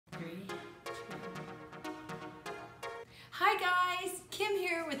Hi guys, Kim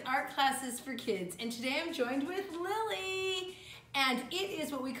here with Art Classes for Kids, and today I'm joined with Lily. And it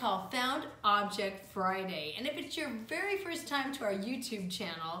is what we call Found Object Friday. And if it's your very first time to our YouTube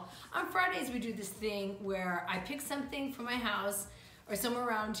channel, on Fridays we do this thing where I pick something from my house or somewhere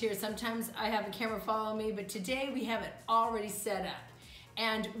around here. Sometimes I have a camera follow me, but today we have it already set up.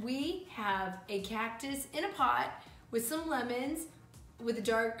 And we have a cactus in a pot with some lemons, with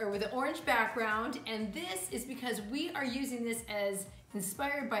an orange background, and this is because we are using this as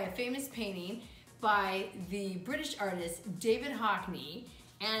inspired by a famous painting by the British artist David Hockney,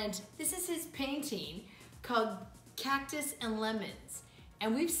 and this is his painting called Cactus and Lemons.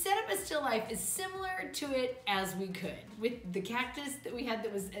 And we've set up a still life as similar to it as we could, with the cactus that we had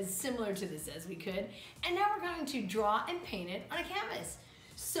that was as similar to this as we could, and now we're going to draw and paint it on a canvas.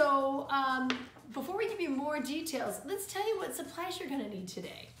 So before we give you more details, let's tell you what supplies you're going to need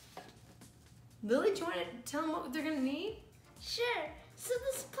today. Lily, do you want to tell them what they're going to need? Sure. So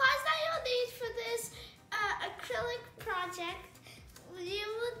the supplies that you'll need for this acrylic project, you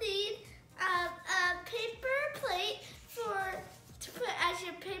will need a paper plate to put as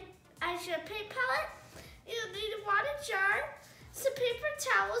your paint palette. You'll need a water jar, some paper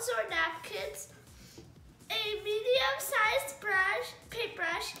towels or napkins, a medium-sized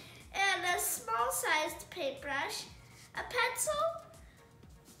paintbrush, and a small-sized paintbrush, a pencil,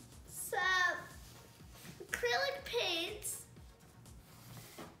 some acrylic paints,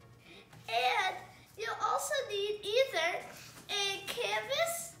 and you'll also need either a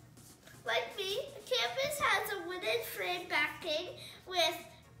canvas, like me. A canvas has a wooden frame backing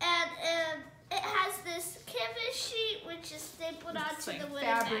and it has this canvas sheet which is stapled onto the wooden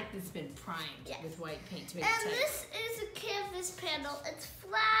fabric back. that's been primed with white paint to make And it tight. this is a canvas panel. It's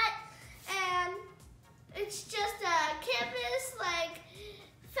flat and it's just a canvas like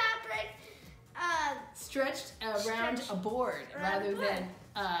fabric Stretched around a board rather than wood.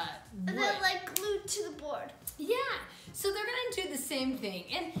 and then like glued to the board. Yeah, so they're gonna do the same thing.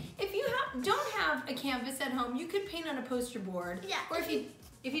 And if you don't have a canvas at home, you could paint on a poster board. Yeah. Or if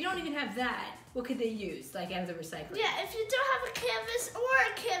you don't even have that, what could they use? Like out of the recycling? Yeah, if you don't have a canvas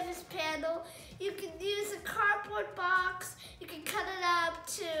or a canvas panel, you can use a cardboard box. You can cut it up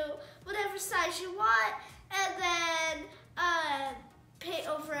to whatever size you want, and then paint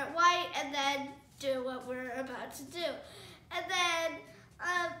over it white, and then do what we're about to do. And then,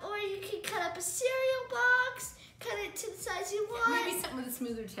 or you can cut up a cereal box, cut it to the size you want. Maybe something with a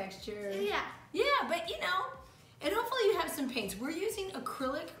smoother texture. Yeah. Yeah, but you know, and hopefully you have some paints. We're using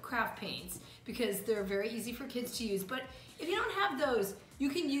acrylic craft paints because they're very easy for kids to use. But if you don't have those, you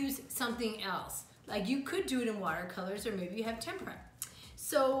can use something else. Like you could do it in watercolors, or maybe you have tempera.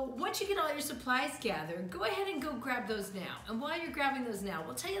 So once you get all your supplies gathered, go ahead and go grab those now. And while you're grabbing those now,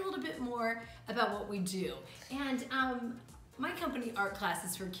 we'll tell you a little bit more about what we do. And my company, Art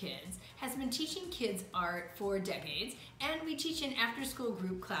Classes for Kids, has been teaching kids art for decades, and we teach in after-school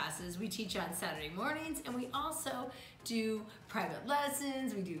group classes. We teach on Saturday mornings, and we also do private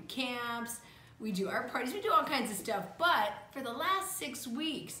lessons, we do camps, we do art parties, we do all kinds of stuff. But for the last 6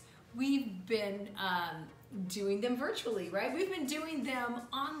 weeks, we've been doing them virtually, right? We've been doing them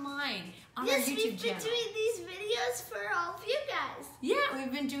online on our YouTube channel. Yes, we've been doing these videos for all of you guys. Yeah,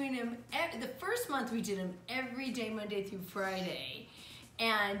 we've been doing them, the first month we did them every day, Monday through Friday.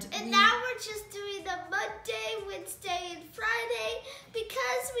 And now we're just doing them Monday, Wednesday, and Friday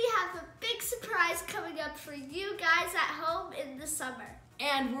because we have a big surprise coming up for you guys at home in the summer.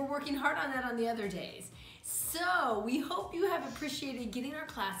 And we're working hard on that on the other days. So we hope you have appreciated getting our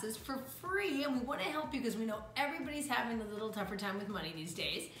classes for free, and we want to help you because we know everybody's having a little tougher time with money these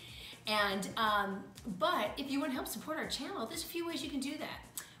days. And but if you want to help support our channel, there's a few ways you can do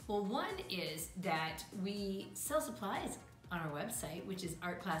that. Well, one is that we sell supplies on our website, which is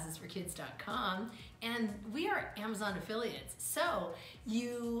artclassesforkids.com, and we are Amazon affiliates. So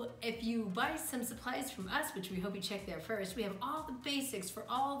if you buy some supplies from us, which we hope you check there first, we have all the basics for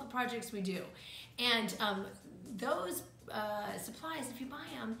all the projects we do. And those supplies, if you buy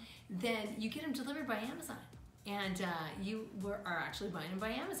them, then you get them delivered by Amazon. And you are actually buying them by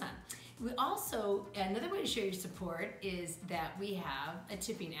Amazon. We also, another way to show your support is that we have a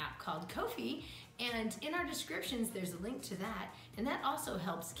tipping app called Ko-fi, and in our descriptions there's a link to that, and that also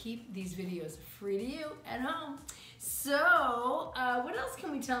helps keep these videos free to you at home. So, what else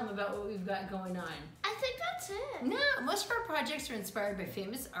can we tell them about what we've got going on? I think that's it. No, most of our projects are inspired by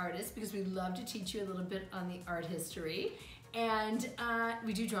famous artists because we love to teach you a little bit on the art history. And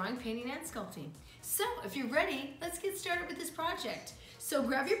we do drawing, painting, and sculpting. So if you're ready, let's get started with this project. So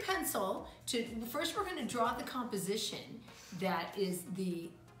grab your pencil. First we're going to draw the composition that is the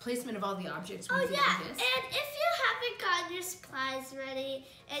placement of all the objects. Oh yeah, and if you haven't gotten your supplies ready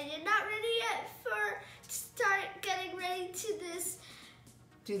and you're not ready yet to start getting ready to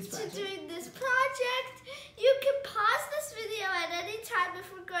doing this project, you can pause this video at any time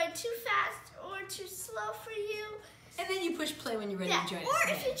if we're going too fast or too slow for you. And then you push play when you're ready to join us.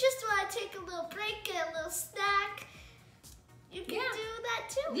 Or if you just want to take a little break, get a little snack, you can do that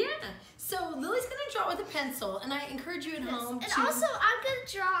too. Yeah. So Lily's going to draw with a pencil, and I encourage you at home to... And also, I'm going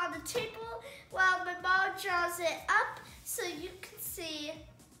to draw on the table while my mom draws it up so you can see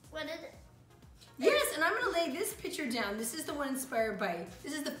what it is. Yes, and I'm going to lay this picture down. This is the one inspired by...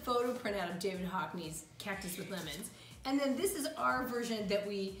 This is the photo printout of David Hockney's Cactus with Lemons. And then this is our version that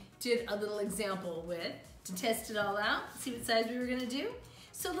we did a little example with to test it all out, see what size we were going to do.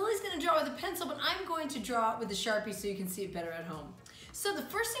 So Lily's going to draw with a pencil, but I'm going to draw with a Sharpie so you can see it better at home. So the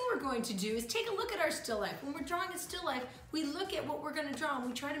first thing we're going to do is take a look at our still life. When we're drawing a still life, we look at what we're going to draw and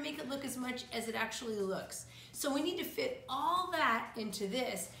we try to make it look as much as it actually looks. So we need to fit all that into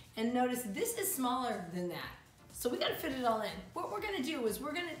this, and notice this is smaller than that. So we got to fit it all in. What we're going to do is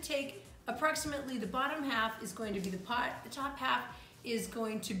we're going to take approximately the bottom half is going to be the pot, the top half is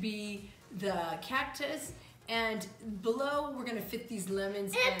going to be the cactus, and below we're going to fit these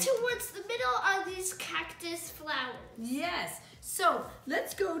lemons. And towards the middle are these cactus flowers. Yes. So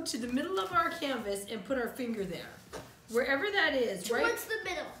let's go to the middle of our canvas and put our finger there. Wherever that is, towards the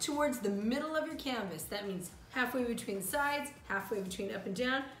middle. Towards the middle of your canvas. That means halfway between the sides, halfway between up and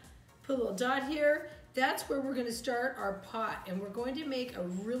down. Put a little dot here. That's where we're going to start our pot, and we're going to make a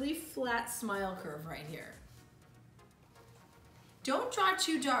really flat smile curve right here. Don't draw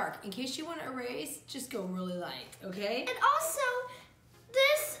too dark. In case you want to erase, just go really light, okay? And also,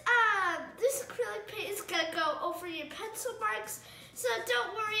 this acrylic paint is going to go over your pencil marks, so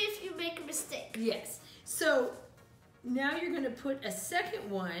don't worry if you make a mistake. Yes. So now you're going to put a second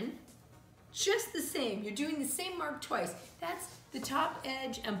one, just the same. You're doing the same mark twice. That's the top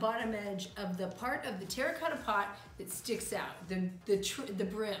edge and bottom edge of the part of the terracotta pot that sticks out, the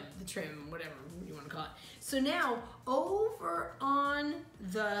brim, the trim, whatever you want to call it. So now over on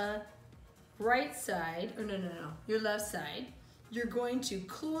the right side, or no, your left side, you're going to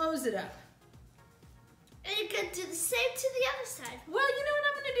close it up. And you can do the same to the other side. Well, you know what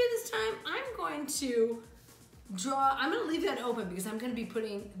I'm going to do this time? I'm going to draw, I'm going to leave that open because I'm going to be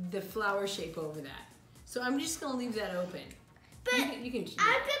putting the flower shape over that. So I'm just going to leave that open. But you can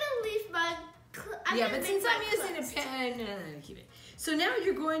I'm going to leave my... but since I'm using a pen, keep it. So now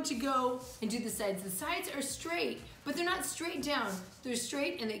you're going to go and do the sides. The sides are straight, but they're not straight down. They're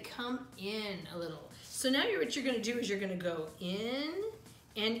straight and they come in a little. So now what you're going to do is you're going to go in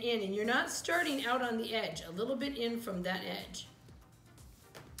and in, and you're not starting out on the edge, a little bit in from that edge.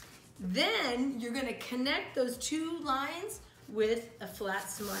 Then you're going to connect those two lines with a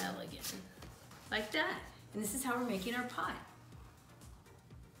flat smile again, like that. And this is how we're making our pot.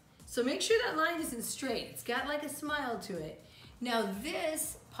 So make sure that line isn't straight. It's got like a smile to it. Now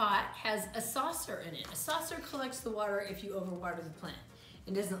this pot has a saucer in it. A saucer collects the water if you overwater the plant.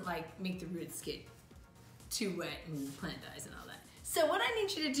 It doesn't like make the roots get too wet and the plant dies and all that. So what I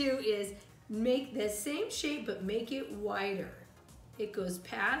need you to do is make the same shape but make it wider. It goes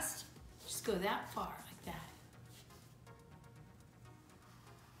past, just go that far like that.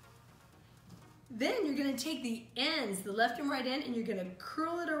 Then you're going to take the ends, the left and right end, and you're going to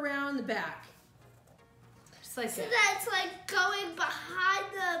curl it around the back. Just like that. So that's like going behind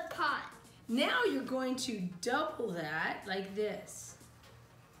the pot. Now you're going to double that like this.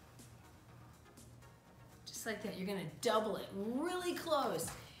 Just like that. You're going to double it really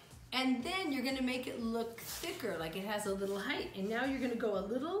close. And then you're going to make it look thicker, like it has a little height. And now you're going to go a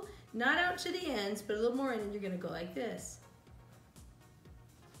little, not out to the ends, but a little more in, and you're going to go like this.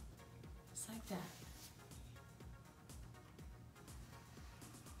 Just like that.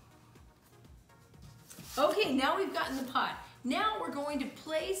 Okay, now we've gotten the pot. Now we're going to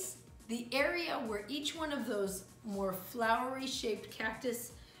place the area where each one of those more flowery shaped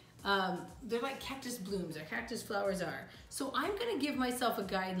cactus, they're like cactus blooms or cactus flowers are. So I'm gonna give myself a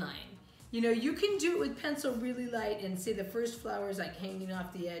guideline. You know, you can do it with pencil really light and say the first flower is like hanging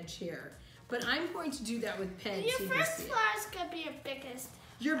off the edge here. But I'm going to do that with pen. Your first flower is gonna be your biggest.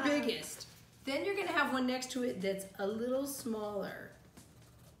 Your biggest. Then you're gonna have one next to it that's a little smaller.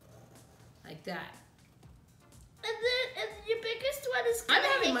 Like that. And your biggest one is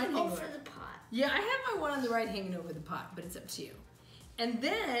gonna hang over the pot. Yeah, I have my one on the right hanging over the pot, but it's up to you. And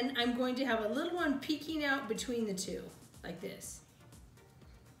then I'm going to have a little one peeking out between the two, like this.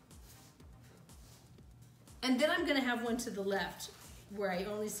 And then I'm gonna have one to the left where I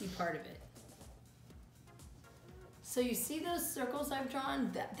only see part of it. So you see those circles I've drawn?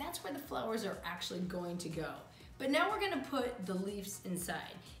 That's where the flowers are actually going to go. But now we're gonna put the leaves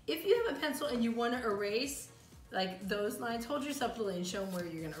inside. If you have a pencil and you wanna erase like those lines, hold yourself Lily and show them where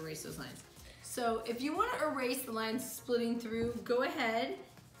you're gonna erase those lines. So if you wanna erase the lines splitting through, go ahead,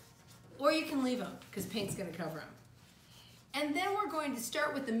 or you can leave them because paint's gonna cover them. And then we're going to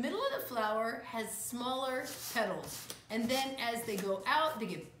start with the middle of the flower has smaller petals. And then as they go out, they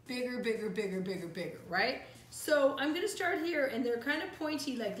get bigger, bigger, bigger, bigger, bigger, right? So I'm gonna start here and they're kind of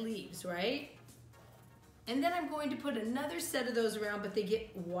pointy like leaves, right? And then I'm going to put another set of those around, but they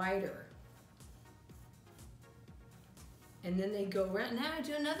get wider. And then they go around, now I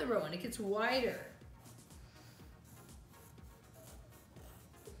do another row and it gets wider.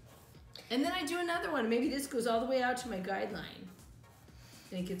 And then I do another one. Maybe this goes all the way out to my guideline.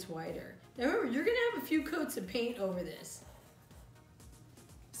 And it gets wider. Now remember, you're gonna have a few coats of paint over this.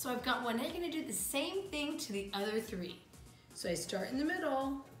 So I've got one. Now you're gonna do the same thing to the other three. So I start in the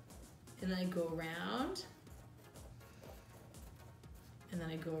middle, and then I go around, and then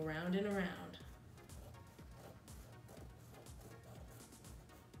I go around and around.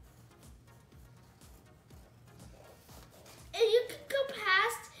 And you can go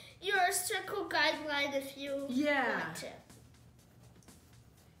past your circle guideline if you want to.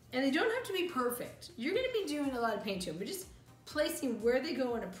 And they don't have to be perfect. You're gonna be doing a lot of paint to them. We're just placing where they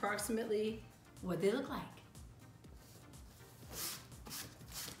go and approximately what they look like.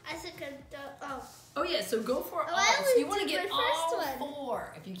 I think I'm done. Oh. Oh yeah, so go for all. I So you wanna only get did my all first one.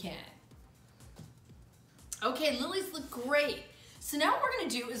 4 if you can. Okay, lilies look great. So now what we're gonna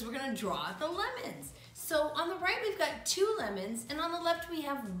do is we're gonna draw the lemons. So on the right we've got 2 lemons and on the left we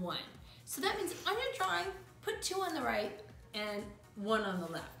have 1. So that means on your drawing, put 2 on the right and 1 on the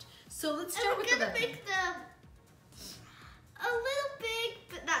left. So let's start with the left. And we're gonna make them a little big,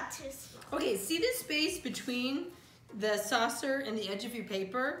 but not too small. Okay, see this space between the saucer and the edge of your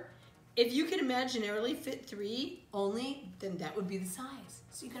paper? If you could imaginarily fit 3 only, then that would be the size.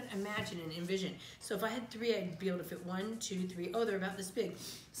 So you gotta imagine and envision. So if I had 3, I'd be able to fit 1, 2, 3. Oh, they're about this big.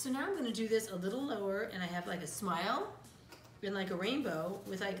 So now I'm gonna do this a little lower, and I have like a smile and like a rainbow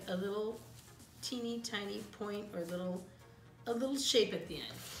with like a little teeny tiny point or a little shape at the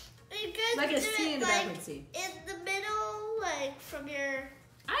end. You guys Like a do C it in the like backward C. in the middle, like from your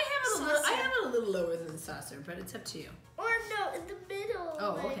I have it a little lower than the saucer, but it's up to you. or no, in the middle.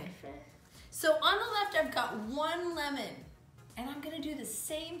 Oh, like, okay. So on the left, I've got 1 lemon, and I'm gonna do the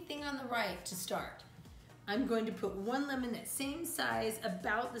same thing on the right to start. I'm going to put 1 lemon that same size,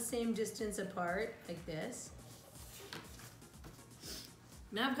 about the same distance apart, like this.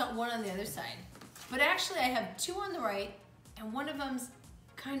 Now I've got 1 on the other side. But actually I have 2 on the right, and one of them's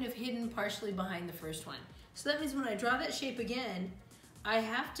kind of hidden partially behind the first one. So that means when I draw that shape again, I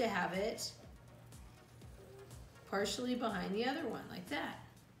have to have it partially behind the other one, like that.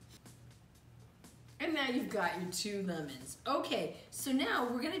 And now you've got your 2 lemons. Okay, so now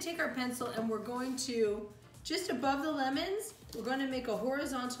we're gonna take our pencil and we're going to, just above the lemons, we're gonna make a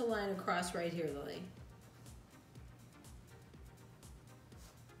horizontal line across right here, Lily.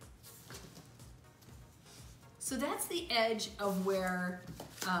 So that's the edge of where,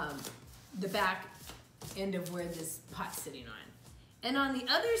 the back end of where this pot's sitting on. And on the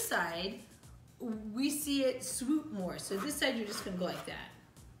other side, we see it swoop more. So this side, you're just gonna go like that.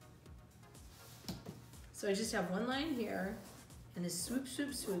 So I just have 1 line here, and this swoop,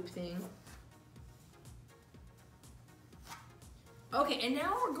 swoop, swoop thing. Okay, and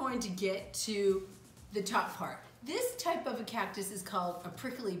now we're going to get to the top part. This type of a cactus is called a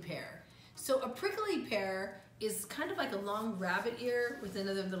prickly pear. So a prickly pear is kind of like a long rabbit ear with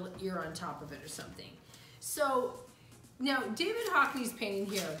another little ear on top of it or something. So now David Hockney's painting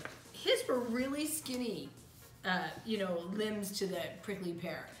here, his were really skinny, limbs to the prickly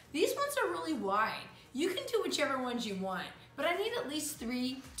pear. These ones are really wide. You can do whichever ones you want, but I need at least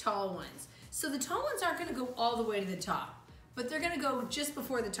 3 tall ones. So the tall ones aren't gonna go all the way to the top, but they're gonna go just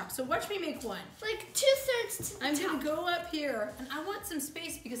before the top. So watch me make one. Like 2/3 to the I'm top. gonna go up here, and I want some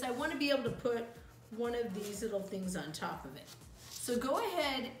space because I wanna be able to put one of these little things on top of it. So go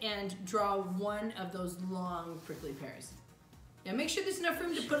ahead and draw 1 of those long prickly pears. Now make sure there's enough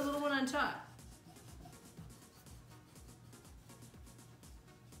room to put a little one on top.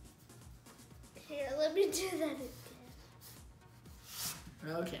 Here, let me do that again.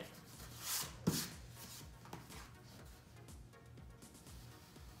 Okay.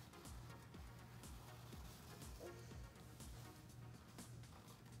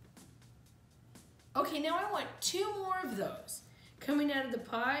 Okay, now I want 2 more of those. Coming out of the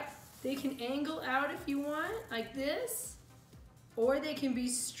pot, they can angle out if you want, like this, or they can be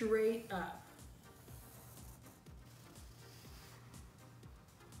straight up.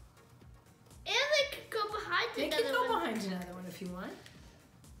 It another can go one. behind another one if you want.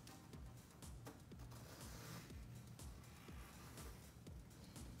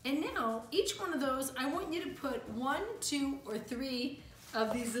 And now, each one of those, I want you to put 1, 2, or 3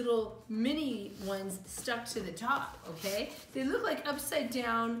 of these little mini ones stuck to the top, okay? They look like upside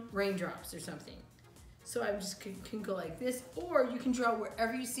down raindrops or something. So I just can go like this, or you can draw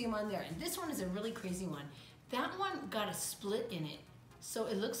wherever you see them on there. And this one is a really crazy one. That one got a split in it, so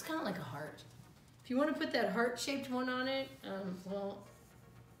it looks kind of like a heart. If you want to put that heart-shaped one on it, well,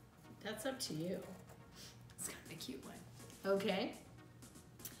 that's up to you. It's kind of a cute one. Okay.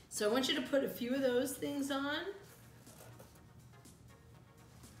 So I want you to put a few of those things on.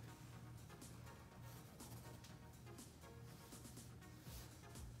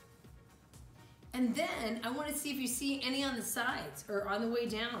 And then I want to see if you see any on the sides or on the way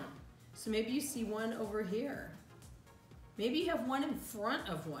down. So maybe you see one over here. Maybe you have one in front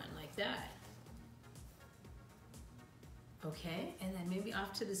of one like that. Okay, and then maybe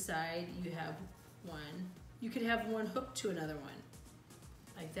off to the side you have one. You could have one hooked to another one,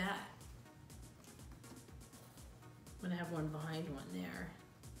 like that. I'm gonna have one behind one there.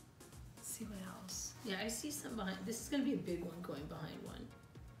 Let's see what else. Yeah, I see some behind. This is gonna be a big one going behind one.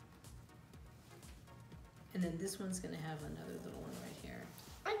 And then this one's gonna have another little one right here.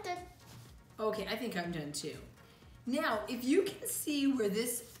 I'm done. Okay, I think I'm done too. Now, if you can see where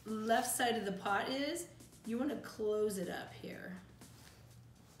this left side of the pot is, you want to close it up here.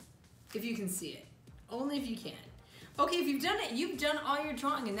 If you can see it. Only if you can. Okay, if you've done it, you've done all your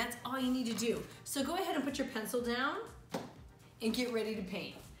drawing, and that's all you need to do. So go ahead and put your pencil down and get ready to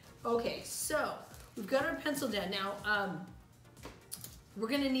paint. Okay, so we've got our pencil down. Now, we're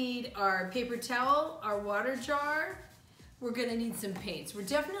gonna need our paper towel, our water jar. We're gonna need some paints. We're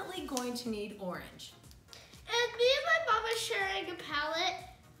definitely going to need orange. And me and my mom are sharing a palette.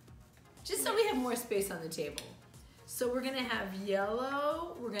 Just so we have more space on the table. So we're gonna have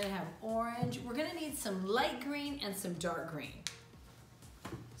yellow, we're gonna have orange, we're gonna need some light green and some dark green.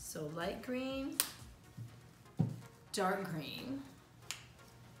 So light green, dark green.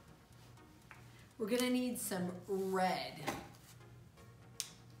 We're gonna need some red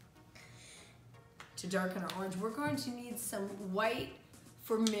to darken our orange. We're going to need some white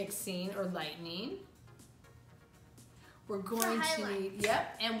for mixing or lightening. We're going to need,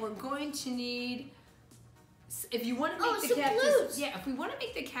 yep, and we're going to need, if you want to make the cactus, yeah, if we want to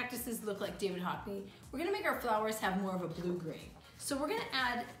make the cactuses look like David Hockney, we're going to make our flowers have more of a blue-green. So we're going to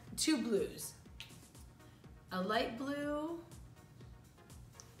add 2 blues. A light blue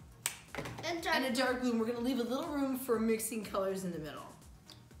and a dark blue. And we're going to leave a little room for mixing colors in the middle.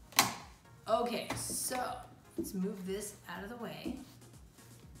 Okay, so let's move this out of the way.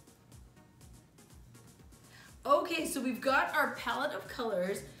 Okay, so we've got our palette of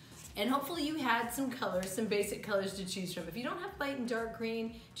colors, and hopefully you had some colors, some basic colors to choose from. If you don't have light and dark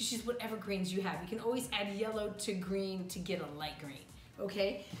green, just use whatever greens you have. You can always add yellow to green to get a light green,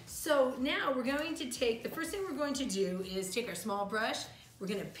 okay? So now we're going to take, the first thing we're going to do is take our small brush, we're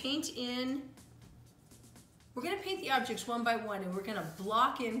gonna paint in, we're gonna paint the objects one by one, and we're gonna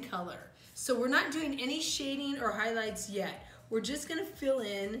block in color. So we're not doing any shading or highlights yet. We're just gonna fill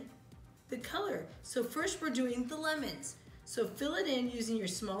in the color. So first we're doing the lemons. So fill it in using your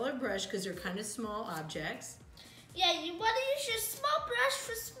smaller brush because they're kind of small objects. Yeah, you want to use your small brush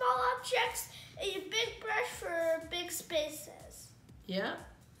for small objects and your big brush for big spaces. Yeah.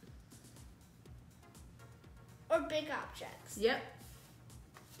 Or big objects. Yep.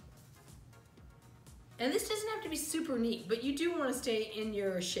 And this doesn't have to be super neat, but you do want to stay in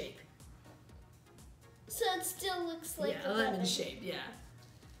your shape. So it still looks like a lemon shape, yeah.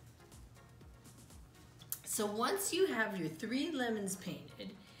 So once you have your 3 lemons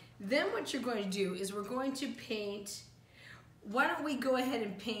painted, then what you're going to do is we're going to paint, why don't we go ahead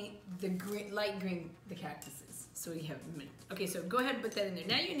and paint the green, light green, the cactuses. So we have, okay, so go ahead and put that in there.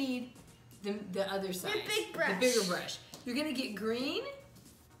 Now you need the other side. Your big brush. The bigger brush. You're gonna get green,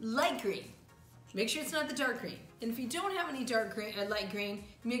 light green. Make sure it's not the dark green. And if you don't have any dark green, light green,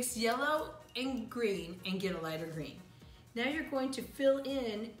 mix yellow and green and get a lighter green. Now you're going to fill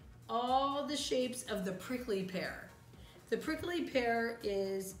in all the shapes of the prickly pear. The prickly pear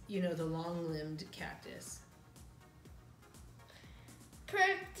is, you know, the long-limbed cactus.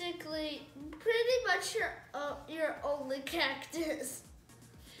 Pretty much your only cactus.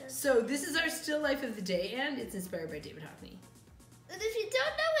 So this is our still life of the day, and it's inspired by David Hockney. And if you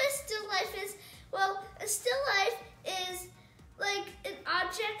don't know what a still life is, well, a still life is like an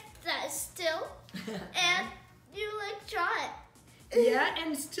object that is still, and you like draw it. Yeah,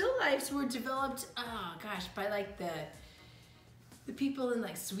 and still lifes were developed, oh gosh, by like the the people in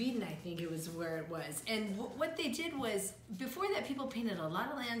like Sweden, I think it was where it was. And what they did was, before that, people painted a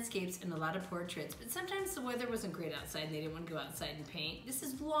lot of landscapes and a lot of portraits, but sometimes the weather wasn't great outside and they didn't want to go outside and paint. This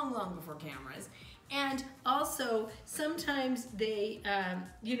is long, long before cameras. And also, sometimes they,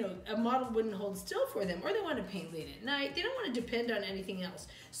 you know, a model wouldn't hold still for them, or they want to paint late at night. They don't want to depend on anything else.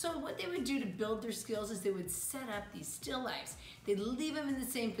 So what they would do to build their skills is they would set up these still lifes. They'd leave them in the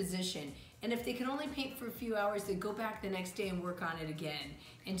same position. And if they could only paint for a few hours, they'd go back the next day and work on it again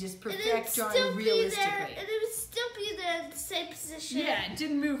and just perfect drawing realistically. And it would still be there in the same position. Yeah, it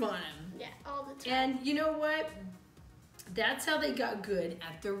didn't move on them. Yeah, all the time. And you know what? That's how they got good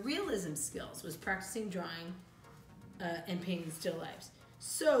at their realism skills, was practicing drawing and painting still lifes.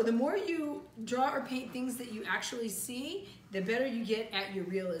 So the more you draw or paint things that you actually see, the better you get at your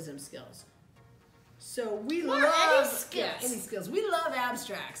realism skills. So we love any skills. Yeah, any skills. We love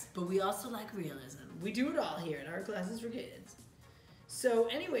abstracts, but we also like realism. We do it all here at Art Classes for Kids. So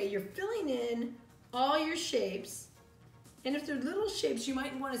anyway, you're filling in all your shapes, and if they're little shapes, you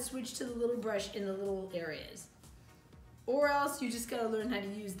might want to switch to the little brush in the little areas. Or else you just got to learn how to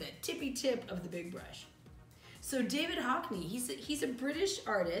use the tippy tip of the big brush. So David Hockney, he's a British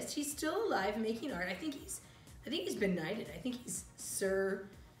artist. He's still alive making art. I think he's been knighted. I think he's Sir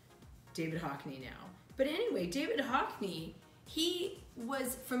David Hockney now. But anyway, David Hockney, he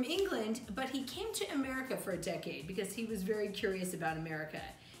was from England, but he came to America for a decade because he was very curious about America.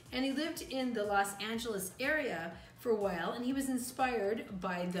 And he lived in the Los Angeles area for a while, and he was inspired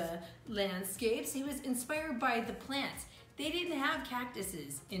by the landscapes. He was inspired by the plants. They didn't have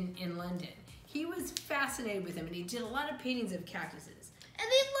cactuses in London. He was fascinated with them, and he did a lot of paintings of cactuses. And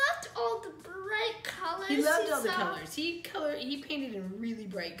he loved all the bright colors. He loved all the colors. He painted in really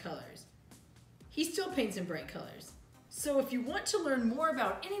bright colors. He still paints in bright colors. So if you want to learn more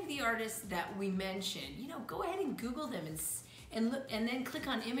about any of the artists that we mentioned, you know, go ahead and Google them and look, and then click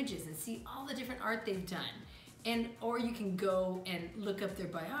on images and see all the different art they've done. Or you can go and look up their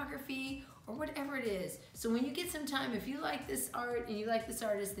biography or whatever it is. So when you get some time, if you like this art and you like this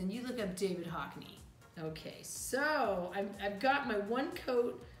artist, then you look up David Hockney. Okay, so I've got my one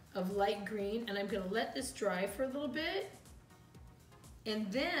coat of light green, and I'm going to let this dry for a little bit.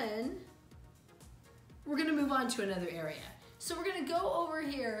 And then we're going to move on to another area. So we're going to go over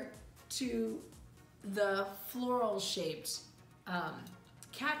here to the floral shaped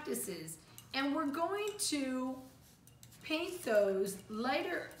cactuses, and we're going to paint those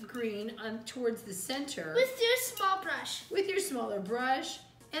lighter green towards the center. With your small brush. With your smaller brush,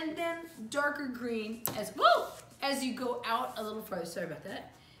 and then darker green as you go out a little farther. Sorry about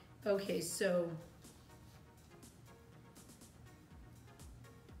that. Okay, so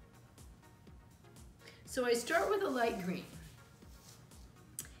I start with a light green.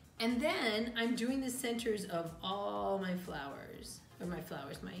 And then I'm doing the centers of all my flowers, my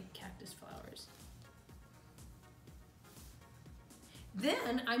cactus flowers.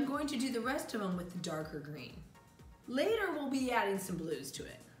 Then I'm going to do the rest of them with the darker green. Later we'll be adding some blues to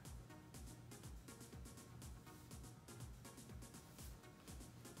it.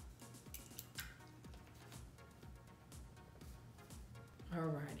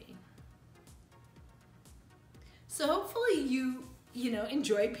 Alrighty. So hopefully you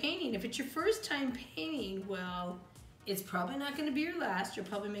enjoy painting. If it's your first time painting, well, it's probably not going to be your last. You'll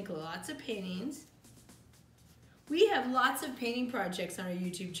probably make lots of paintings. We have lots of painting projects on our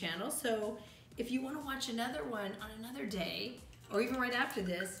YouTube channel, so if you want to watch another one on another day, or even right after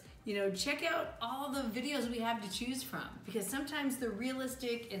this, check out all the videos we have to choose from, because sometimes they're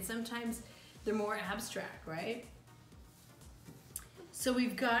realistic and sometimes they're more abstract, right? So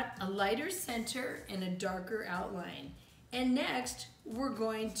we've got a lighter center and a darker outline. And next, we're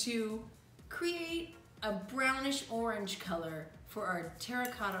going to create a brownish orange color for our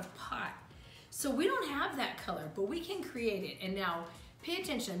terracotta pot. So we don't have that color, but we can create it. And now, pay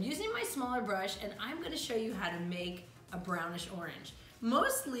attention. I'm using my smaller brush, and I'm going to show you how to make a brownish orange.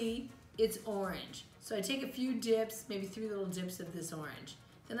 Mostly, it's orange. So I take a few dips, maybe 3 little dips of this orange.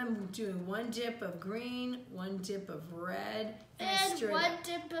 Then I'm doing 1 dip of green, 1 dip of red, and 1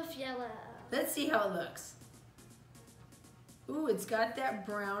 dip of yellow. Let's see how it looks. Ooh, it's got that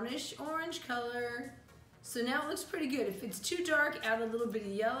brownish orange color. So now it looks pretty good. If it's too dark, add a little bit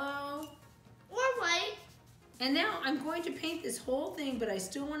of yellow. Or white. And now I'm going to paint this whole thing, but I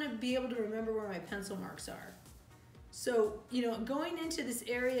still want to be able to remember where my pencil marks are. So, going into this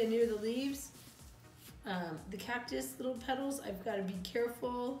area near the leaves, the cactus little petals, I've got to be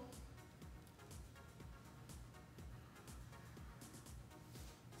careful.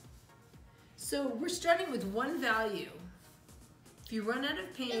 So we're starting with 1 value. If you run out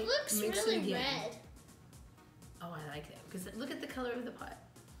of paint, it looks mix really it again. red. Oh, I like that. Because look at the color of the pot.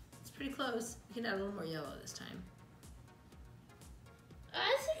 It's pretty close. You can add a little more yellow this time.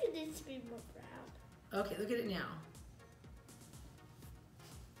 I think it needs to be more brown. Okay, look at it now.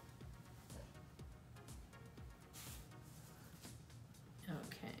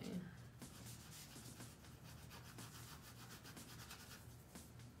 Okay.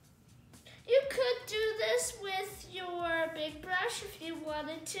 You could do this with your big brush if you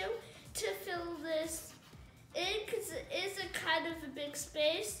wanted to fill this in, because it is a kind of a big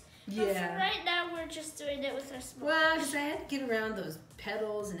space. Yeah. But for right now, we're just doing it with our small Well, brush. because I had to get around those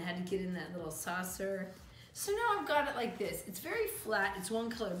petals and I had to get in that little saucer. So now I've got it like this. It's very flat. It's one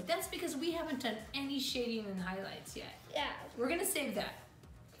color, but that's because we haven't done any shading and highlights yet. Yeah, We're going to save that.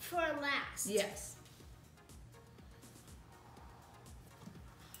 for last. Yes.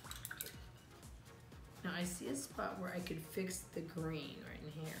 Now I see a spot where I could fix the green right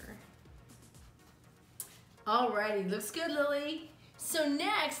in here. Alrighty, looks good, Lily. So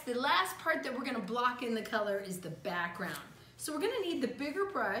next, the last part that we're gonna block in the color is the background. So we're gonna need the bigger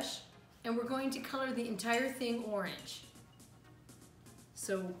brush and we're going to color the entire thing orange.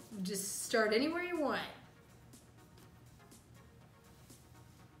 So just start anywhere you want.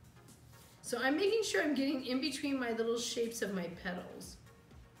 So I'm making sure I'm getting in between my little shapes of my petals.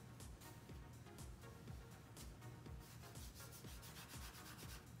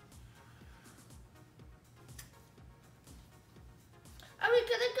 Are we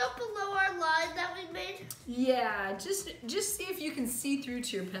gonna go below our line that we made? Yeah, just see if you can see through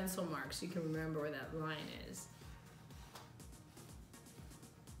to your pencil mark so you can remember where that line is.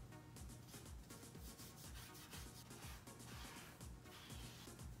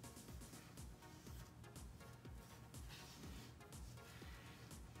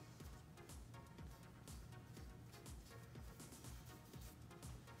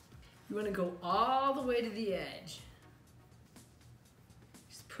 You want to go all the way to the edge.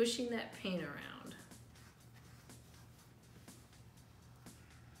 Just pushing that paint around.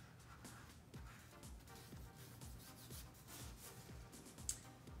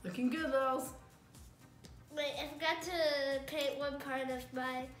 Looking good, Lils. Wait, I forgot to paint one part of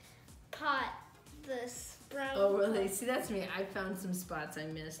my pot, this brown. Oh, really? See, that's me. I found some spots I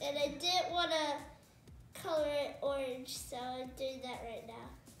missed. And I didn't want to color it orange, so I'm doing that right now.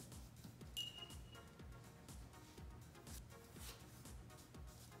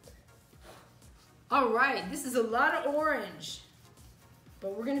 All right, this is a lot of orange,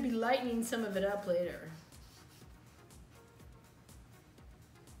 but we're going to be lightening some of it up later.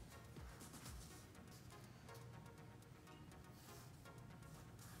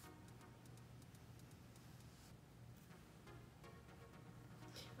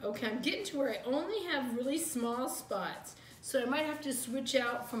 Okay, I'm getting to where I only have really small spots, so I might have to switch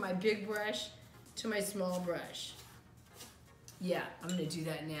out from my big brush to my small brush. Yeah, I'm going to do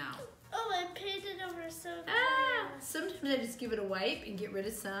that now. Oh, I painted over some. Sometimes I just give it a wipe and get rid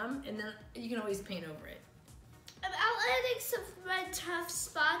of some, and then you can always paint over it. I'm outlining some of my tough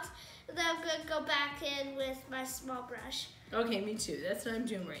spots, and then I'm gonna go back in with my small brush. Okay, me too. That's what I'm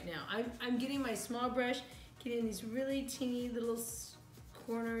doing right now. I'm getting my small brush, getting these really teeny little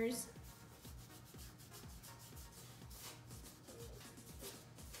corners.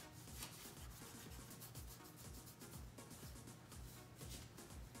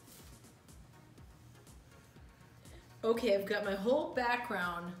 Okay, I've got my whole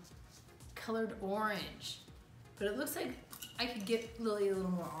background colored orange, but it looks like I could get Lily a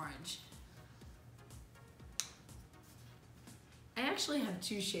little more orange. I actually have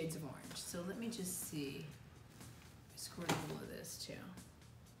 2 shades of orange, so let me just see. Squirt a little of this too.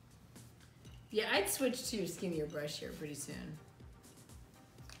 Yeah, I'd switch to your skinnier brush here pretty soon.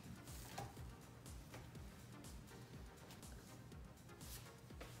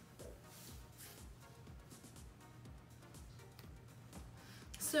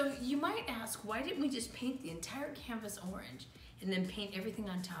 So you might ask, why didn't we just paint the entire canvas orange and then paint everything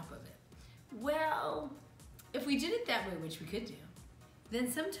on top of it? Well, if we did it that way, which we could do, then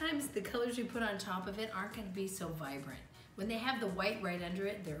sometimes the colors we put on top of it aren't going to be so vibrant. When they have the white right under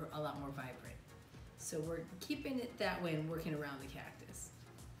it, they're a lot more vibrant. So we're keeping it that way and working around the cactus,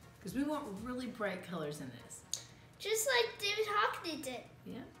 because we want really bright colors in this. Just like David Hockney did.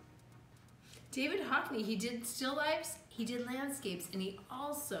 Yeah. David Hockney, he did still lifes, he did landscapes, and he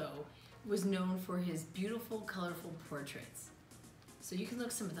also was known for his beautiful, colorful portraits. So you can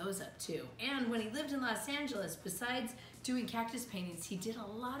look some of those up too. And when he lived in Los Angeles, besides doing cactus paintings, he did a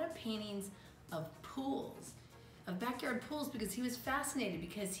lot of paintings of pools, of backyard pools because he was fascinated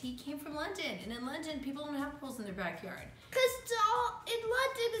because he came from London, and in London people don't have pools in their backyard. Because in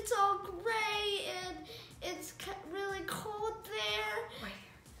London it's all gray and it's really cold there. Right.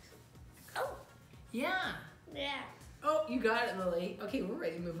 Oh. Yeah. Yeah. Oh, you got it, Lily. Okay, we're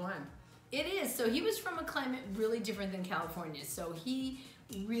ready to move on. It is. So he was from a climate really different than California. So he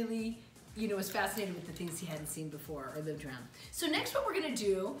really, was fascinated with the things he hadn't seen before or lived around. So next what we're going to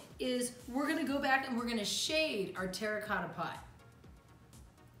do is we're going to go back and we're going to shade our terracotta pot.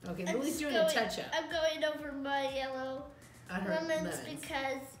 Okay, Lily's doing a touch-up. I'm going over my yellow lemons lemons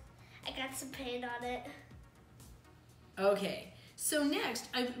because I got some paint on it. Okay, so next,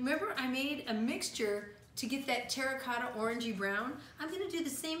 I made a mixture to get that terracotta orangey brown. I'm going to do the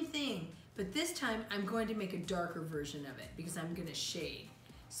same thing, but this time I'm going to make a darker version of it because I'm going to shade.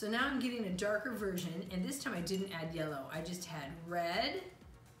 So now I'm getting a darker version, and this time I didn't add yellow. I just had red,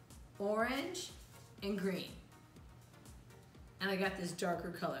 orange, and green. And I got this darker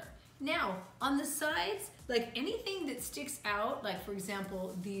color. Now, on the sides, like anything that sticks out, like for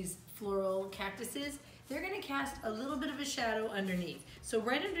example, these floral cactuses, they're gonna cast a little bit of a shadow underneath. So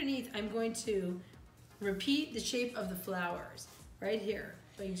right underneath, I'm going to repeat the shape of the flowers, right here,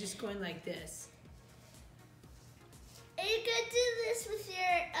 by just going like this. And you can do this with your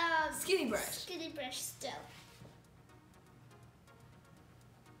Skinny brush. Skinny brush still.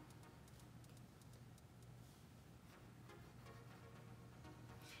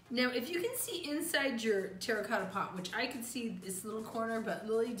 Now, if you can see inside your terracotta pot, which I could see this little corner, but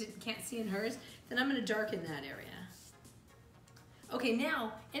Lily can't see in hers, then I'm going to darken that area. Okay,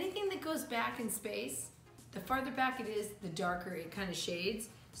 now, anything that goes back in space, the farther back it is, the darker it kind of shades.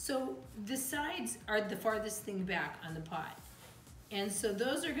 So the sides are the farthest thing back on the pot. And so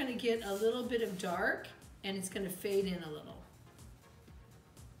those are going to get a little bit of dark, and it's going to fade in a little.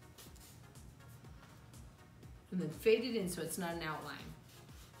 And then fade it in so it's not an outline.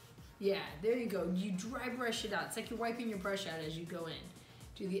 Yeah, there you go. You dry brush it out. It's like you're wiping your brush out as you go in.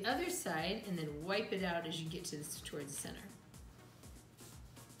 Do the other side and then wipe it out as you get towards the center.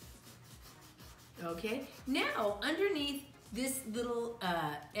 Okay, now underneath this little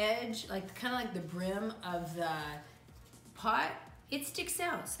edge, kind of like the brim of the pot, it sticks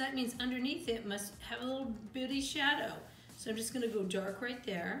out. So that means underneath it must have a little bitty shadow. So I'm just gonna go dark right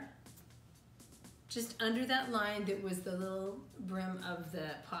there. Just under that line that was the little brim of the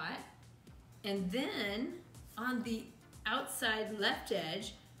pot. And then on the outside left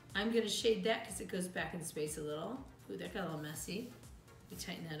edge, I'm gonna shade that because it goes back in space a little. Ooh, that got a little messy. Let me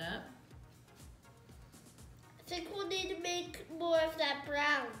tighten that up. I think we'll need to make more of that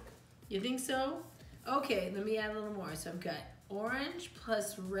brown. You think so? Okay, let me add a little more. So I've got orange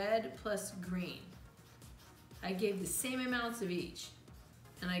plus red plus green. I gave the same amounts of each.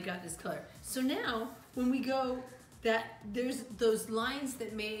 And I got this color. So now, when we go, there's those lines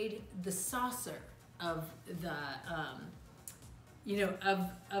that made the saucer of the,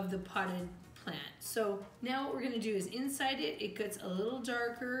 of the potted plant. So now what we're gonna do is inside it, it gets a little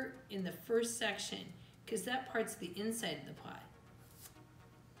darker in the first section because that part's the inside of the pot.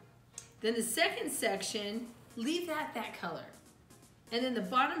 Then the second section, leave that color. And then the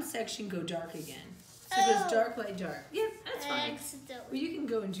bottom section, go dark again. So it goes dark, light, dark. Yeah, that's fine. Accidentally. Well, you can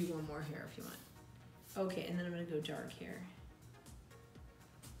go and do one more here if you want. Okay, and then I'm gonna go dark here.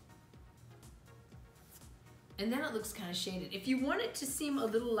 And then it looks kind of shaded. If you want it to seem a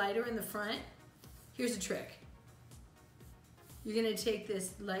little lighter in the front, here's a trick. You're gonna take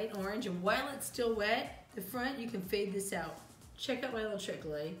this light orange, and while it's still wet, the front, you can fade this out. Check out my little trick,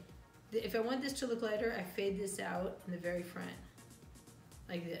 Lily. If I want this to look lighter, I fade this out in the very front,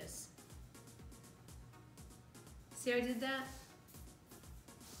 like this. See how I did that?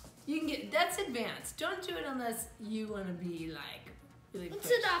 You can get, that's advanced. Don't do it unless you want to be like really It's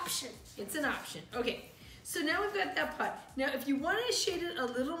pushed. an option. It's an option. Okay, so now we've got that pot. Now if you want to shade it a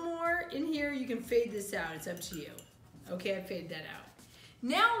little more in here, you can fade this out. It's up to you. Okay, I fade that out.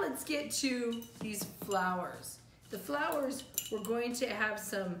 Now let's get to these flowers. The flowers, we're going to have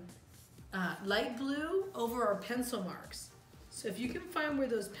some light blue over our pencil marks. So if you can find where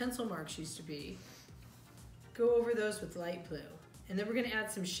those pencil marks used to be, go over those with light blue. And then we're gonna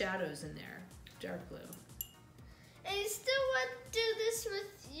add some shadows in there, dark blue. And you still want to do this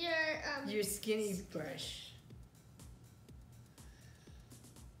with your skinny brush.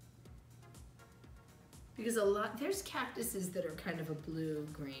 Because there's cactuses that are kind of a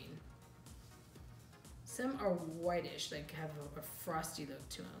blue-green. Some are whitish, like have a frosty look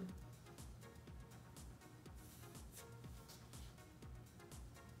to them.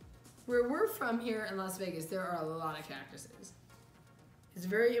 Where we're from here in Las Vegas, there are a lot of cactuses. It's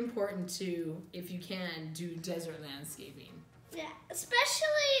very important to, if you can, do desert landscaping. Yeah, especially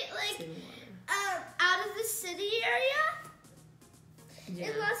like out of the city area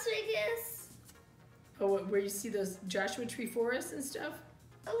in Las Vegas. Oh, where you see those Joshua Tree forests and stuff?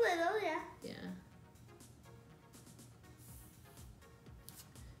 A little, yeah. Yeah.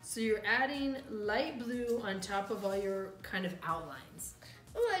 So you're adding light blue on top of all your kind of outlines.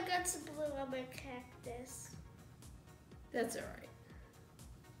 Oh, I got some blue on my cactus. That's all right.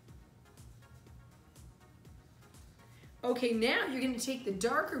 Okay, now you're going to take the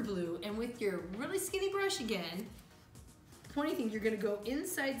darker blue and with your really skinny brush again, pointy thing, you're going to go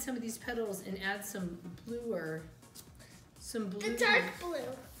inside some of these petals and add some blue or some blue. The dark blue.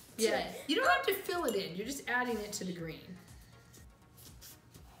 Yeah, you don't have to fill it in. You're just adding it to the green.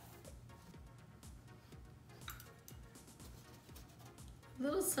 A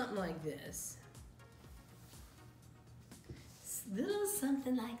little something like this. Little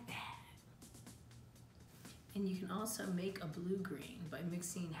something like that. And you can also make a blue-green by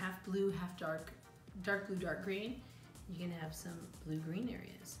mixing half blue, half dark blue, dark green. You can have some blue-green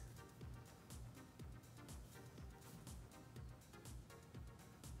areas.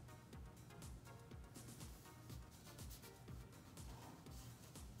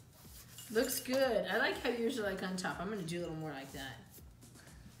 Looks good. I like how yours are like on top. I'm gonna do a little more like that.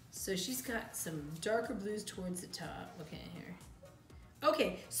 So she's got some darker blues towards the top. Okay, here.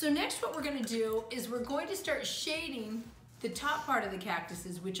 Okay, so next what we're gonna do is we're going to start shading the top part of the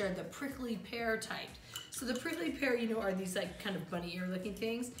cactuses, which are the prickly pear type. So the prickly pear, you know, are these like kind of bunny ear looking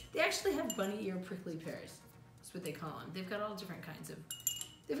things. They actually have bunny ear prickly pears. That's what they call them. They've got all different kinds of,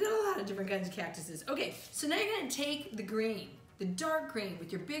 they've got a lot of different kinds of cactuses. Okay, so now you're gonna take the green, the dark green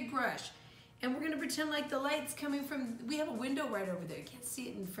with your big brush, and we're gonna pretend like the light's coming from, we have a window right over there. You can't see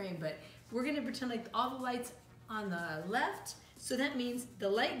it in the frame, but we're gonna pretend like all the light's on the left. So that means the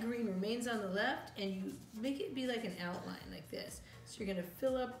light green remains on the left and you make it be like an outline like this. So you're gonna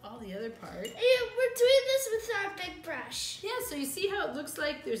fill up all the other part. Yeah, we're doing this with our big brush. Yeah, so you see how it looks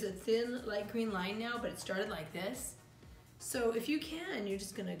like there's a thin light green line now, but it started like this? So if you can, you're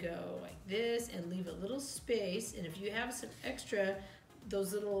just gonna go like this and leave a little space. And if you have some extra,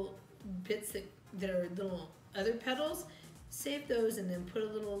 those little bits that are little other petals, save those and then put a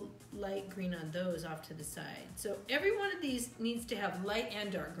little light green on those off to the side. So every one of these needs to have light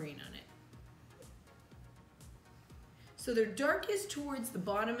and dark green on it. So they're darkest towards the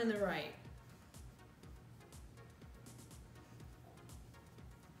bottom and the right.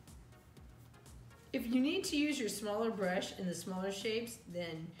 If you need to use your smaller brush in the smaller shapes,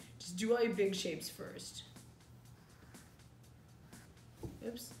 then just do all your big shapes first.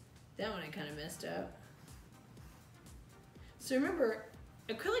 Oops, that one I kind of messed up. So remember,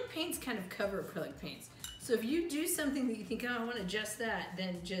 acrylic paints kind of cover acrylic paints. So if you do something that you think, oh, I want to adjust that,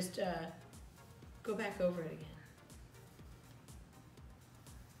 then just go back over it again.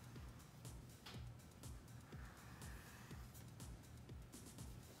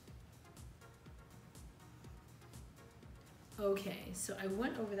 Okay, so I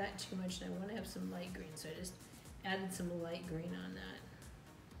went over that too much and I want to have some light green, so I just added some light green on that.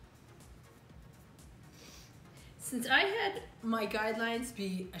 Since I had my guidelines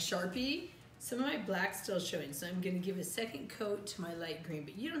be a Sharpie, some of my black's still showing, so I'm going to give a second coat to my light green,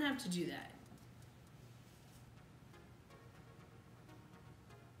 but you don't have to do that.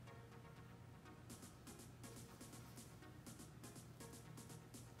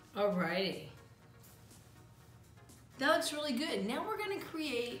 Alrighty. That looks really good. Now we're going to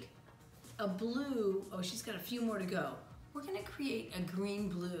create a blue. Oh, she's got a few more to go. We're going to create a green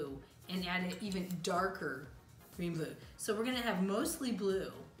blue and add an even darker green blue. So we're going to have mostly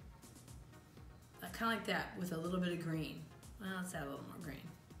blue, kind of like that, with a little bit of green. Well, let's add a little more green.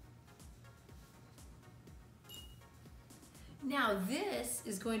 Now this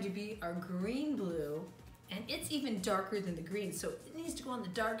is going to be our green blue, and it's even darker than the green, so it needs to go on the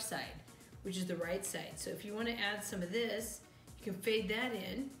dark side, which is the right side. So if you want to add some of this, you can fade that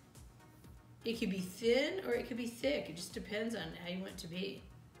in. It could be thin or it could be thick. It just depends on how you want it to be.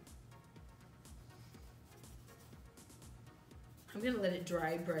 I'm going to let it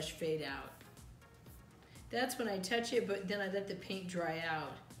dry brush fade out. That's when I touch it, but then I let the paint dry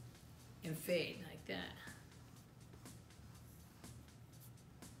out and fade like that.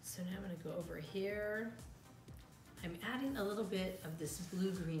 So now I'm going to go over here. I'm adding a little bit of this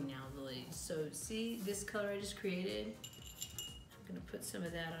blue-green now, Lily. So see this color I just created? I'm going to put some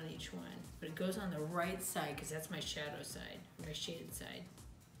of that on each one. But it goes on the right side because that's my shadow side, my shaded side.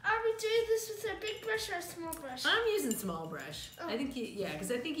 Are we doing this with a big brush or a small brush? I'm using small brush. Oh. I think yeah,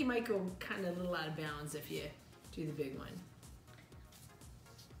 because I think you might go kind of a little out of bounds if you do the big one.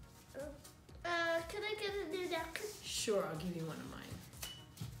 Can I get a new napkin? Sure, I'll give you one of mine.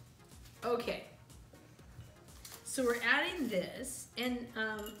 Okay. So we're adding this, and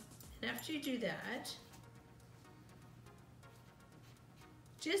after you do that,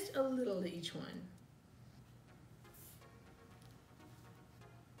 just a little to each one.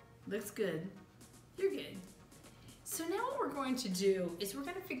 Looks good. You're good. So now what we're going to do is we're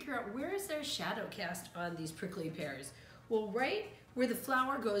going to figure out where is our shadow cast on these prickly pears. Well, right where the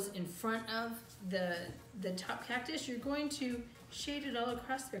flower goes in front of the top cactus, you're going to shade it all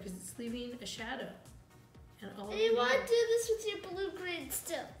across there because it's leaving a shadow. And you want to do this with your blue-green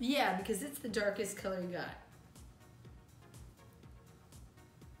still? Yeah, because it's the darkest color you got.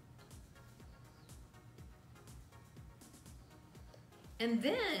 And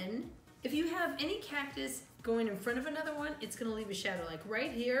then, if you have any cactus going in front of another one, it's going to leave a shadow. Like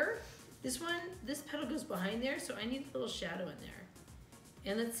right here, this petal goes behind there, so I need a little shadow in there.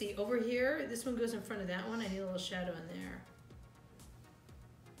 And let's see, over here, this one goes in front of that one, I need a little shadow in there.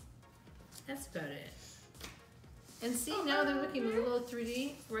 That's about it. And see, now they're looking a little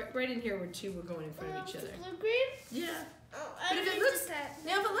 3D. Right in here where two were going in front of each other. Blue-green? Yeah. Oh, But if it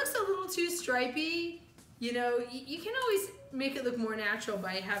looks a little too stripy, you know, you can always make it look more natural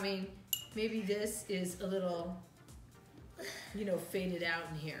by having, maybe this is a little, you know, faded out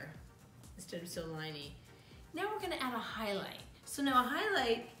in here instead of so liney. Now we're going to add a highlight. So now a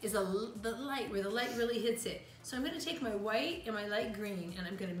highlight is the light, where the light really hits it. So I'm going to take my white and my light green, and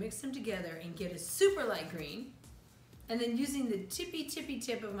I'm going to mix them together and get a super light green. And then using the tippy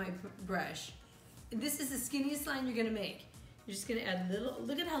tip of my brush, this is the skinniest line you're going to make. You're just going to add a little,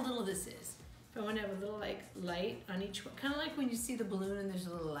 look at how little this is. If I want to have a little like light on each one, kind of like when you see the balloon and there's a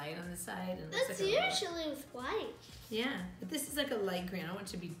little light on the side. And that's like usually with white. Yeah, but this is like a light green. I don't want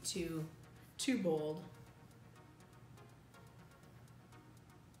it to be too bold.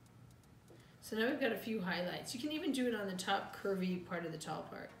 So now we've got a few highlights. You can even do it on the top curvy part of the tall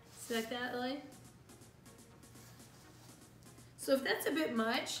part. See like that, Lily? So if that's a bit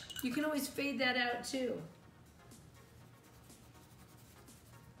much, you can always fade that out too.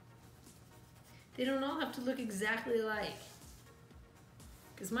 They don't all have to look exactly alike.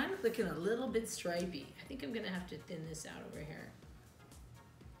 Because mine are looking a little bit stripy. I think I'm gonna have to thin this out over here.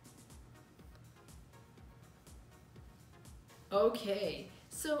 Okay,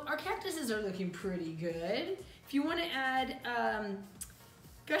 so our cactuses are looking pretty good. If you wanna add, now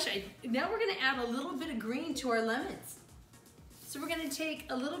we're gonna add a little bit of green to our lemons. So we're going to take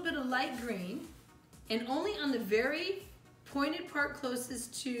a little bit of light green, and only on the very pointed part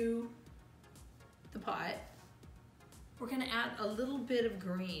closest to the pot, we're going to add a little bit of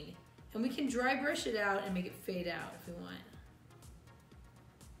green. And we can dry brush it out and make it fade out if we want.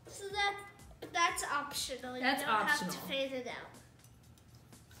 So that's optional. That's optional. Have to fade it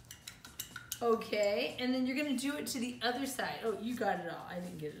out. Okay, and then you're going to do it to the other side. Oh, you got it all. I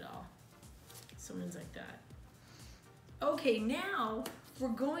didn't get it all. Someone's like that. Okay, now we're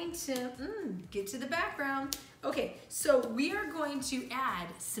going to get to the background. Okay, so we are going to add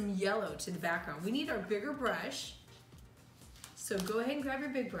some yellow to the background. We need our bigger brush. So go ahead and grab your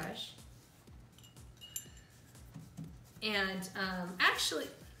big brush. And actually,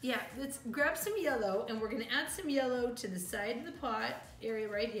 yeah, let's grab some yellow, and we're gonna add some yellow to the side of the pot area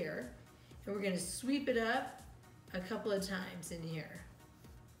right here. And we're gonna sweep it up a couple of times in here.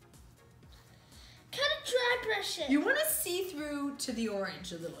 Kind of dry brush it. You want to see through to the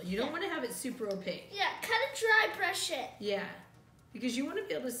orange a little. You don't want to have it super opaque. Yeah, kind of dry brush it. Yeah, because you want to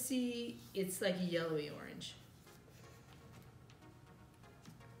be able to see it's like a yellowy orange.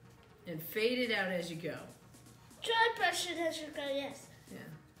 And fade it out as you go. Dry brush it as you go, yes. Yeah.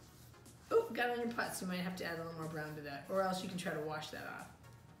 Oh, got it on your pot, so you might have to add a little more brown to that. Or else you can try to wash that off.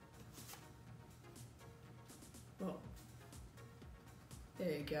 Whoa. There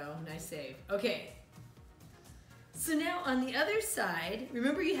you go, nice save. Okay. So now on the other side,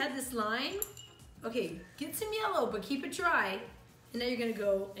 remember you had this line? Okay, get some yellow, but keep it dry. And now you're gonna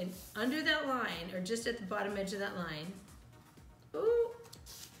go and under that line, or just at the bottom edge of that line. Ooh.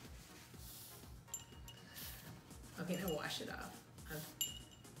 Okay, now wash it off.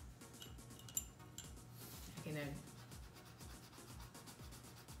 Okay, now,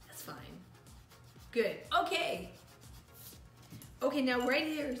 that's fine. Good, okay. Okay, now right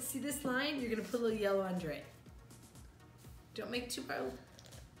here, see this line? You're gonna put a little yellow under it. Don't make it too bold.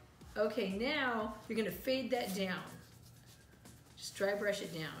 Okay, now you're gonna fade that down. Just dry brush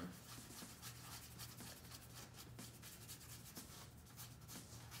it down.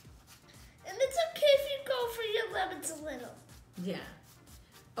 And it's okay if you go for your lemons a little. Yeah.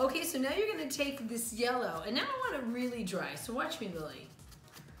 Okay, so now you're gonna take this yellow, and now I want it really dry, so watch me, Lily.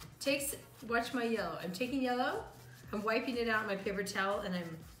 watch my yellow. I'm taking yellow, I'm wiping it out on my paper towel, and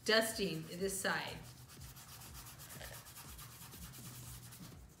I'm dusting this side.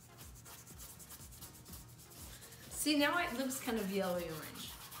 See, now it looks kind of yellowy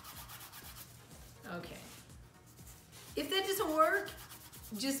orange. Okay. If that doesn't work,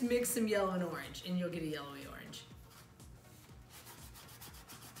 just mix some yellow and orange and you'll get a yellowy orange.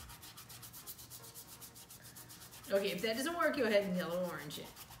 Okay, if that doesn't work, go ahead and yellow orange it.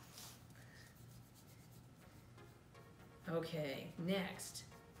 Okay, next.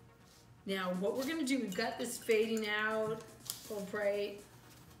 Now what we're gonna do, we've got this fading out, full bright.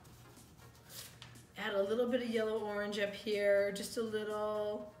 Add a little bit of yellow orange up here, just a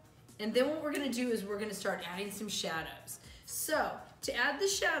little. And then what we're gonna do is we're gonna start adding some shadows. So, to add the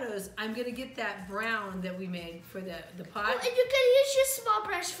shadows, I'm gonna get that brown that we made for the pot. Oh, and you're gonna use your small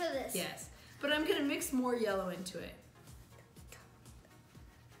brush for this. Yes, but I'm gonna mix more yellow into it.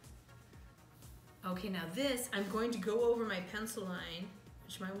 Okay, now this, I'm going to go over my pencil line,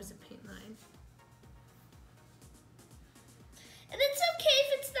 which mine was a paint line. And it's okay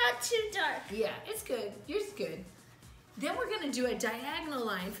if it's not too dark. Yeah, it's good. Yours is good. Then we're going to do a diagonal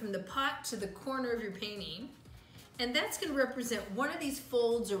line from the pot to the corner of your painting. And that's going to represent one of these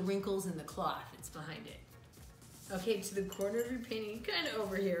folds or wrinkles in the cloth that's behind it. Okay, to the corner of your painting, kind of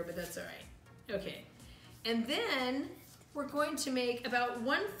over here, but that's all right. Okay. And then we're going to make about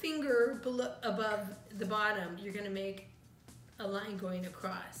 1 finger below, above the bottom, you're going to make a line going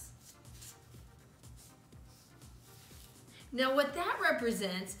across. Now what that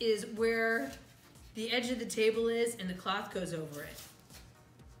represents is where the edge of the table is and the cloth goes over it.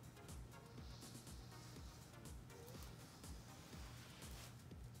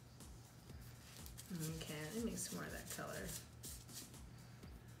 Okay, let me make some more of that color.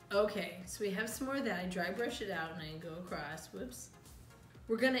 Okay, so we have some more of that. I dry brush it out and I go across. Whoops.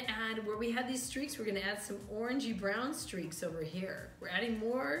 We're gonna add, where we had these streaks, we're gonna add some orangey brown streaks over here. We're adding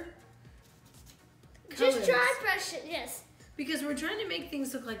more colors. Just dry brush it, yes. Because we're trying to make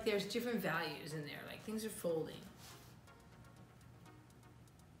things look like there's different values in there, like things are folding.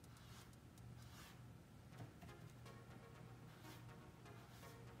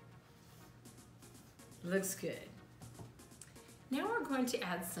 Looks good. Now we're going to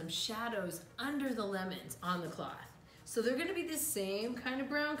add some shadows under the lemons on the cloth. So they're going to be the same kind of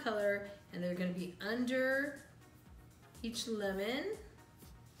brown color, and they're going to be under each lemon.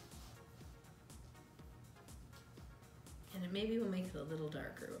 And maybe we'll make it a little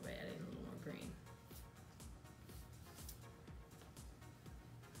darker by adding a little more green.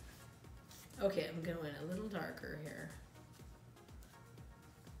 Okay, I'm going a little darker here.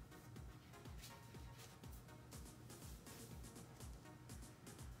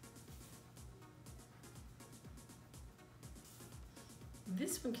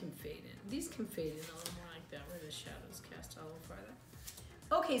 This one can fade in. These can fade in a little more like that, where the shadows cast a little farther.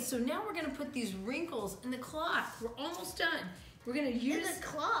 Okay, so now we're gonna put these wrinkles in the cloth. We're almost done. We're gonna use In the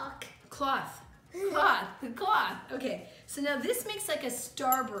clock. Cloth. The cloth. Okay, so now this makes like a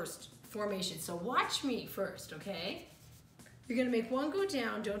starburst formation. So watch me first, okay? You're gonna make one go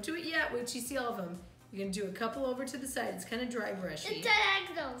down. Don't do it yet. Wait till you see all of them. You're gonna do a couple over to the side. It's kind of dry brushy. It's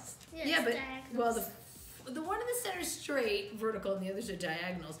diagonals. Yes, yeah, but diagonals. well, the one in the center is straight, vertical, and the others are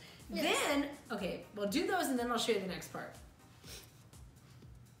diagonals. Yes. Then, okay, well do those and then I'll show you the next part.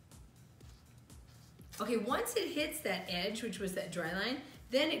 Okay, once it hits that edge, which was that dry line,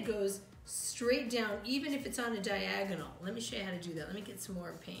 then it goes straight down, even if it's on a diagonal. Let me show you how to do that. Let me get some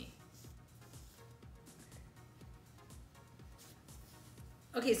more paint.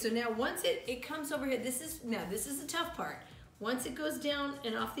 Okay, so now once it comes over here, this is the tough part. Once it goes down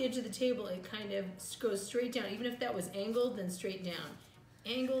and off the edge of the table, it kind of goes straight down. Even if that was angled, then straight down.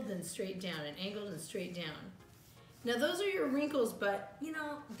 Angled, then straight down, and angled, and straight down. Now those are your wrinkles, but you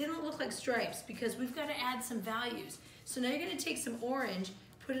know, they don't look like stripes because we've got to add some values. So now you're gonna take some orange,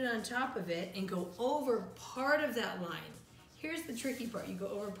 put it on top of it, and go over part of that line. Here's the tricky part. You go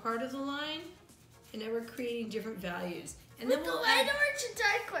over part of the line, and now we're creating different values. And with then the we'll light add, orange and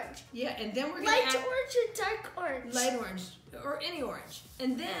dark orange. yeah, and then we're gonna Light add orange and dark orange. light orange, or any orange.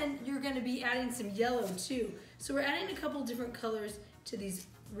 And then you're gonna be adding some yellow too. So we're adding a couple different colors to these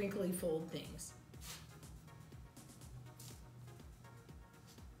wrinkly fold things.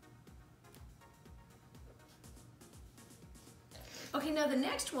 Okay, now the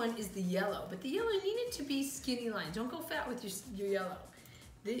next one is the yellow, but the yellow needed to be skinny lines. Don't go fat with your yellow.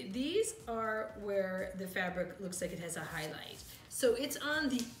 These are where the fabric looks like it has a highlight. So it's on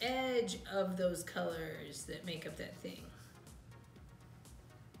the edge of those colors that make up that thing.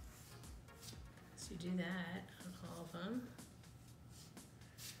 So you do that on all of them.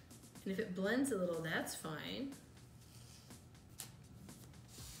 And if it blends a little, that's fine.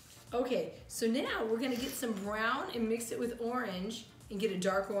 Okay, so now we're gonna get some brown and mix it with orange and get a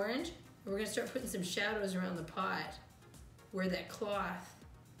dark orange. And we're gonna start putting some shadows around the pot where that cloth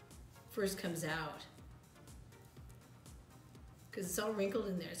first comes out. Because it's all wrinkled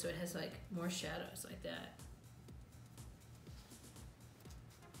in there, so it has like more shadows like that.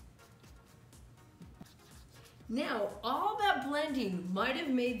 Now, all that blending might have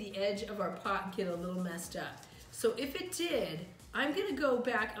made the edge of our pot get a little messed up. So if it did, I'm gonna go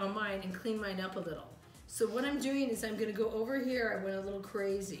back on mine and clean mine up a little. So what I'm doing is I'm gonna go over here, I went a little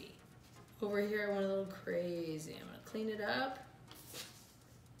crazy. Over here I went a little crazy. I'm gonna clean it up.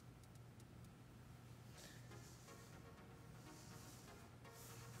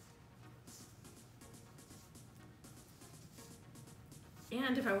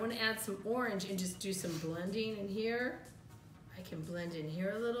 And if I want to add some orange and just do some blending in here, I can blend in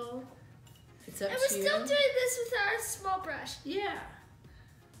here a little. It's up to you. And we're still doing this with our small brush. Yeah.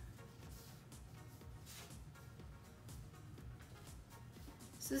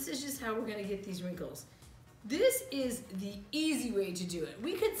 So this is just how we're going to get these wrinkles. This is the easy way to do it.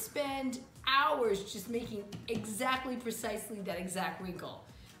 We could spend hours just making exactly, precisely that exact wrinkle.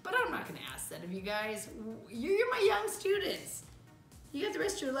 But I'm not going to ask that of you guys. You're my young students. You got the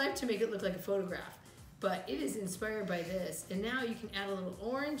rest of your life to make it look like a photograph. But it is inspired by this. And now you can add a little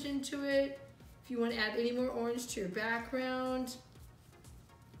orange into it. If you want to add any more orange to your background.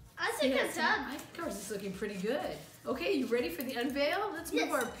 I think I'm done. I think ours is looking pretty good. Okay, you ready for the unveil? Let's move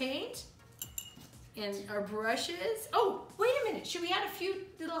our paint and our brushes. Oh, wait a minute. Should we add a few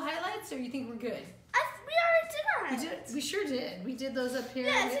little highlights or you think we're good? We already did our highlights. We sure did. We did those up here.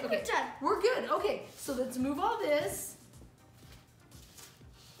 Yeah, I think we're done. We're good. Okay, so let's move all this.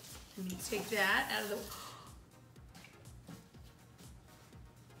 Let me take that out of the...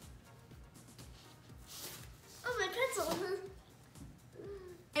 Oh, my pencil.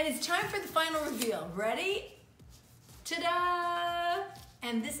 And it's time for the final reveal. Ready? Ta-da!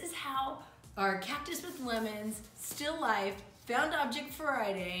 And this is how our Cactus with Lemons, Still Life, Found Object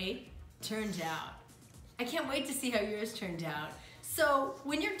Friday turned out. I can't wait to see how yours turned out. So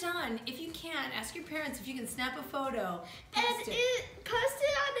when you're done, if you can, ask your parents if you can snap a photo. Post it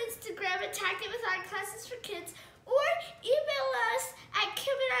on Instagram and tag it with Art Classes for Kids, or email us at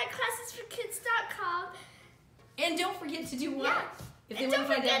kids@classesforkids.com. And don't forget to do what? Yeah. If and don't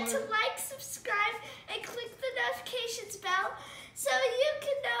forget to like, subscribe, and click the notifications bell so you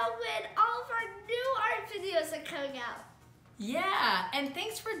can know when all of our new art videos are coming out. Yeah, and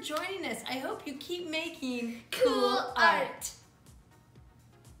thanks for joining us. I hope you keep making cool art.